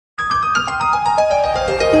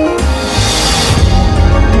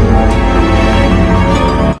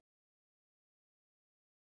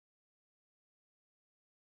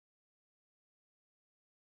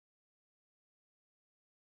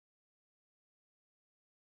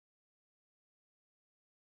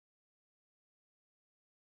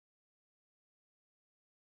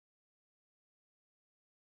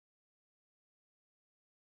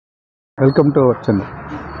Welcome to our channel.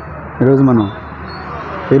 ఈరోజు మనం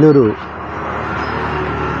Eluru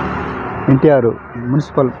NTR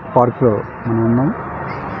municipal పార్క్లో మనం ఉన్నాం.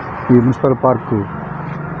 ఈ మున్సిపల్ పార్కు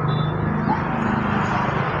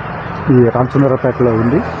ఈ రామచంద్రపేటలో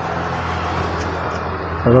ఉంది.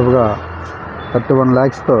 దాదాపుగా 31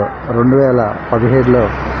 lakhsతో 2017లో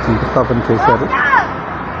శంకుస్థాపన చేశారు.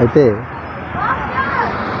 అయితే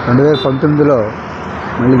 2019లో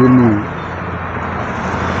మళ్ళీ దీన్ని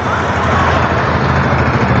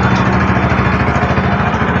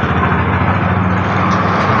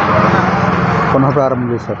పునఃప్రారంభం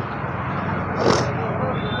చేశారు.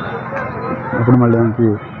 అప్పుడు మళ్ళీ దానికి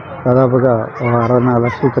దాదాపుగా 64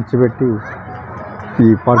 లక్షలు ఖర్చు పెట్టి ఈ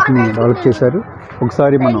పార్క్ని డెవలప్ చేశారు.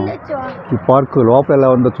 ఒకసారి మనం ఈ పార్కు లోపల ఎలా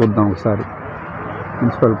ఉందో చూద్దాం. ఒకసారి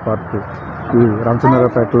మున్సిపల్ పార్కు ఈ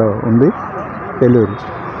రామచంద్రపేటలో ఉంది. ఏలూరు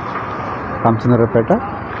రామచంద్రపేట,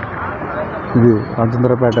 ఇది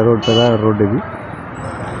రామచంద్రపేట రోడ్, ప్రధాన రోడ్ ఇది.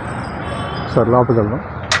 ఒకసారి లోపలికి వెళ్దాం.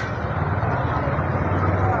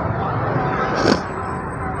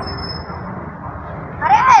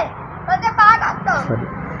 సరే,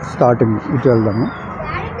 స్టార్టింగ్ ఇటు వెళ్దాము,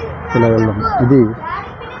 ఇలా వెళ్దాము. ఇది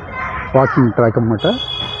వాకింగ్ ట్రాక్ అన్నమాట.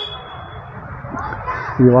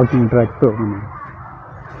 ఈ వాకింగ్ ట్రాక్తో మనం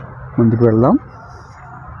ముందుకు వెళ్దాం.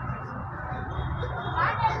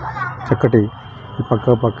 చక్కటి ఈ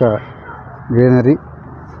పక్క గ్రీనరీ,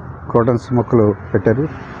 క్రోటన్స్ మొక్కలు పెట్టారు.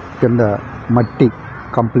 కింద మట్టి,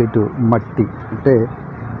 కంప్లీట్ మట్టి అంటే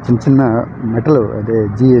చిన్న చిన్న మెటల్, అదే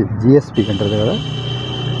జిఎస్పి అంటారు కదా,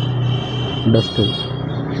 డస్ట్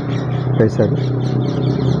వేశారు.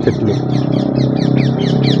 చెట్లు,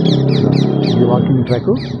 ఇది వాకింగ్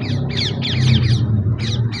ట్రాకు,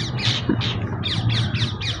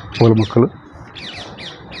 పూల మొక్కలు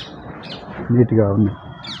నీట్గా ఉన్నాయి.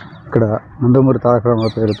 ఇక్కడ నందమూరి తారక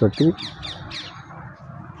రామారావు పేరుతోటి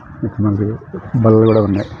మనకి బల్లలు కూడా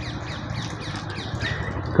ఉన్నాయి.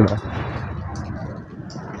 ఇక్కడ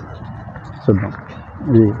చూద్దాం.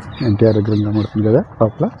 ఇది NTR దగ్గర కనబడుతుంది కదా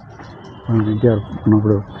లోపల. NTR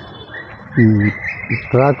ఉన్నప్పుడు ఈ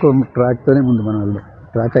ట్రాక్తోనే ముందు మనం వెళ్దాం.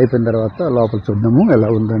 ట్రాక్ అయిపోయిన తర్వాత లోపల చూద్దాము ఎలా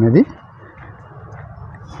ఉందనేది.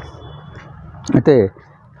 అయితే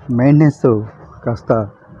మెయింటెనెన్స్ కాస్త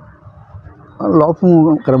లోపం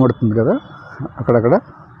కనబడుతుంది కదా, అక్కడక్కడ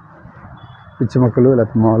పిచ్చి మొక్కలు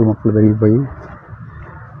లేకపోతే మామూలు మొక్కలు పెరిగిపోయి,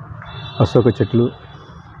 అశోక చెట్లు,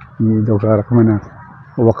 ఇది ఒక రకమైన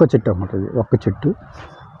ఒక్క చెట్టు అన్నమాట. ఇది ఒక్క చెట్టు,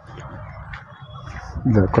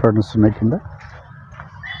 ఇది క్రోటన్స్ ఉన్నాయి కింద.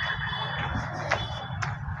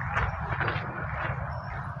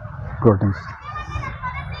 క్రోటన్స్,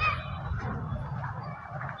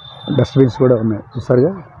 డస్ట్బిన్స్ కూడా ఉన్నాయి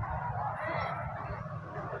చూసారుగా.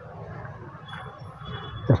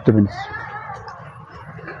 డస్ట్బిన్స్,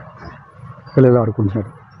 పిల్లలు ఆడుకుంటున్నారు.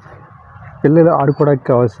 పిల్లలు ఆడుకోవడానికి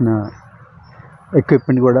కావాల్సిన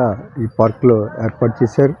ఎక్విప్మెంట్ కూడా ఈ పార్క్లో ఏర్పాటు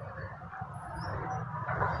చేశారు.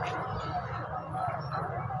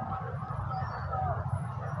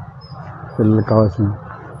 పిల్లలకు కావాల్సిన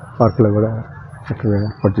పార్క్లో కూడా చక్కగా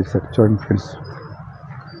ఏర్పాటు చేశారు. చూడండి ఫ్రెండ్స్,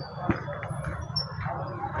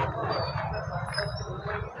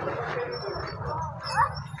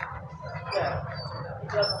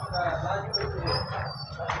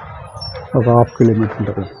 ఒక 1/2 కిలోమీటర్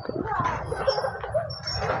ఉంటుంది.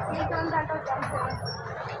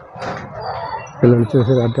 పిల్లలు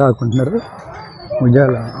చూసే అట్లా ఆడుకుంటున్నారు,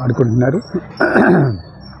 ఉయ్యాల ఆడుకుంటున్నారు.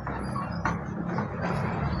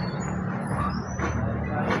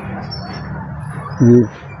 ఈ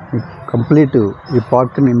కంప్లీట్ ఈ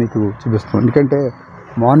పార్క్ని మీకు చూపిస్తాం. ఎందుకంటే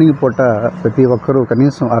మార్నింగ్ పూట ప్రతి ఒక్కరూ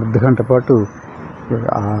కనీసం అర్ధగంట పాటు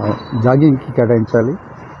జాగింగ్కి కేటాయించాలి,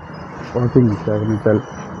 వాకింగ్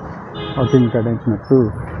కేటాయించినప్పుడు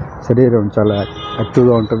శరీరం చాలా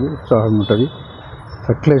యాక్టివ్గా ఉంటుంది, ఉత్సాహంగా ఉంటుంది.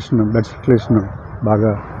 బ్లడ్ సర్క్యులేషన్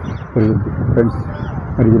బాగా పెరుగుతుంది. ఫ్రెండ్స్,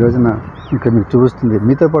 మరి ఈ రోజున ఇక్కడ మీకు చూపిస్తుంది.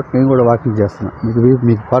 మీతో పాటు నేను కూడా వాకింగ్ చేస్తున్నా,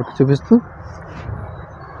 మీకు పార్క్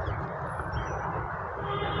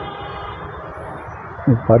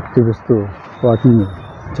చూపిస్తూ వాకింగ్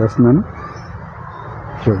చేస్తున్నాను.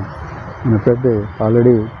 చూడండి, నేను ఎప్పుడైతే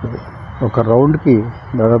ఆల్రెడీ ఒక రౌండ్కి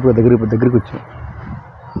దాదాపుగా దగ్గరికి వచ్చాం.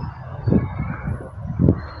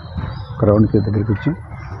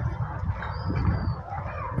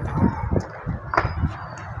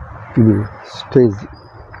 ఇది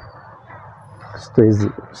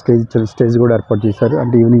స్టేజ్ కూడా ఏర్పాటు చేశారు.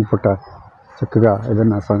 అంటే ఈవినింగ్ పూట చక్కగా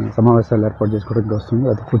ఏదైనా సమావేశాలు ఏర్పాటు చేసుకోవడానికి వస్తుంది.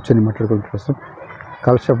 అది కూర్చొని మాట్లాడుకోవడానికి వస్తుంది,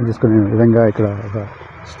 కాలక్షేపం చేసుకునే విధంగా ఇక్కడ ఒక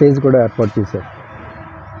స్టేజ్ కూడా ఏర్పాటు చేశారు.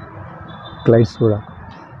 లైట్స్,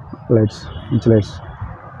 మంచి లైట్స్.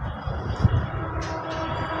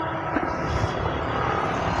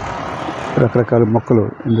 రకరకాల మొక్కలు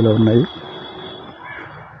ఇందులో ఉన్నాయి.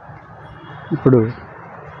 ఇప్పుడు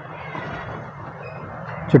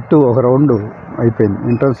చుట్టూ ఒక రౌండ్ అయిపోయింది.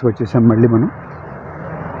 ఎంట్రన్స్కి వచ్చేసాం. మళ్ళీ మనం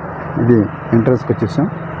ఇది ఎంట్రన్స్కి వచ్చేసాం.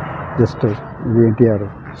 జస్ట్ ఇది NTR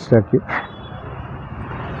స్టాట్యూ.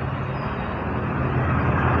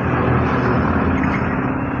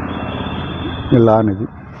 ఇలా అనేది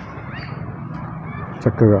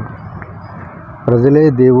చక్కగా ప్రజలే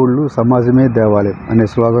దేవుళ్ళు, సమాజమే దేవాలయం అనే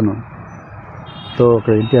స్లోగన్తో ఒక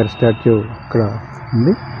NTR స్టాట్యూ ఇక్కడ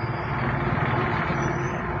ఉంది.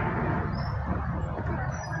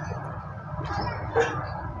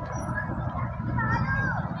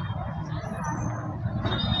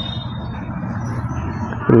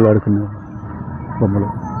 పిల్లలు ఆడుకునే బొమ్మలు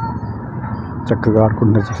చక్కగా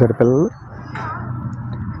ఆడుకుంటున్నారు. చూసారు పిల్లలు.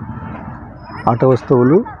 ఆట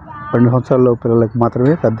వస్తువులు 2 సంవత్సరాల పిల్లలకు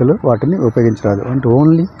మాత్రమే, పెద్దలు వాటిని ఉపయోగించరాదు. అంటే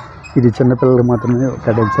ఓన్లీ ఇది చిన్నపిల్లలకు మాత్రమే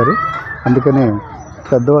కేటాయించారు. అందుకనే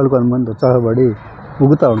పెద్దవాళ్ళు కొంతమంది ఉత్సాహపడి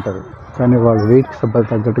ఊగుతూ ఉంటారు, కానీ వాళ్ళు వెయిట్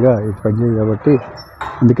తగ్గట్టుగా ఇది పనిచేయదు. కాబట్టి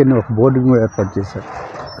అందుకని ఒక బోర్డింగ్ ఏర్పాటు చేశారు.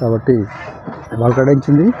 కాబట్టి వాళ్ళు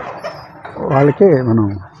కేటాయించింది వాళ్ళకే మనం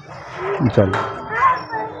ఉంచాలి.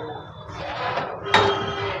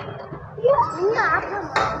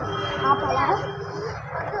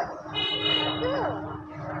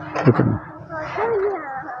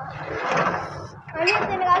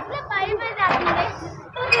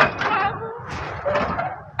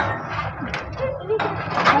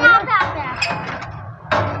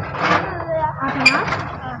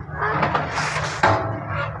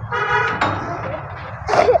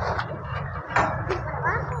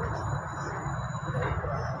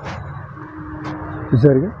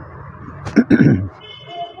 చూసారుగా,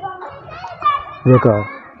 ఇదొక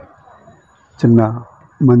చిన్న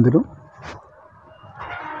మందిరం.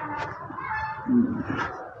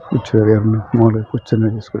 కూర్చోరు, ఎవరన్నా మామూలుగా కూర్చొని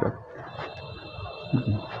తీసుకున్నారు.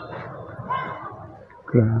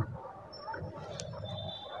 ఇక్కడ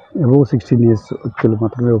అబోవ్ 16 years వ్యక్తులు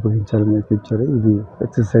మాత్రమే ఉపయోగించాలని ఇచ్చారు. ఇది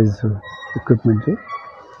ఎక్సర్సైజ్ ఎక్విప్మెంట్.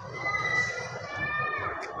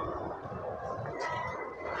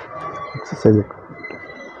 ఎక్సర్సైజ్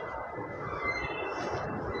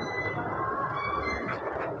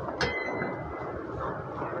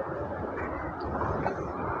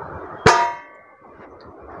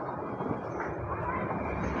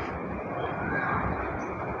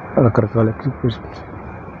రకరకాల ఎక్విప్మెంట్స్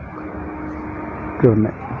ఇక్కడ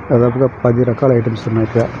ఉన్నాయి. దాదాపుగా 10 రకాల ఐటమ్స్ ఉన్నాయి.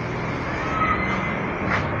 ఇక్కడ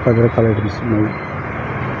 10 రకాల ఐటమ్స్ ఉన్నాయి.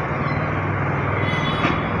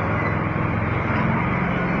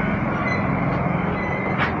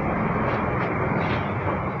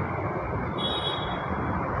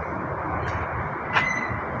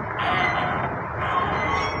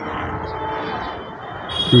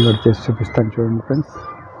 ఇది చేసి చూపిస్తాను చూడండి ఫ్రెండ్స్.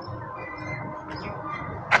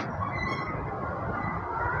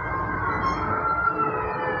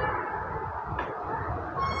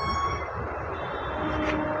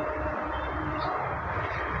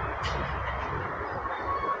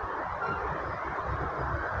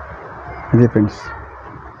 అదే ఫ్రెండ్స్,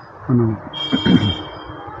 మనం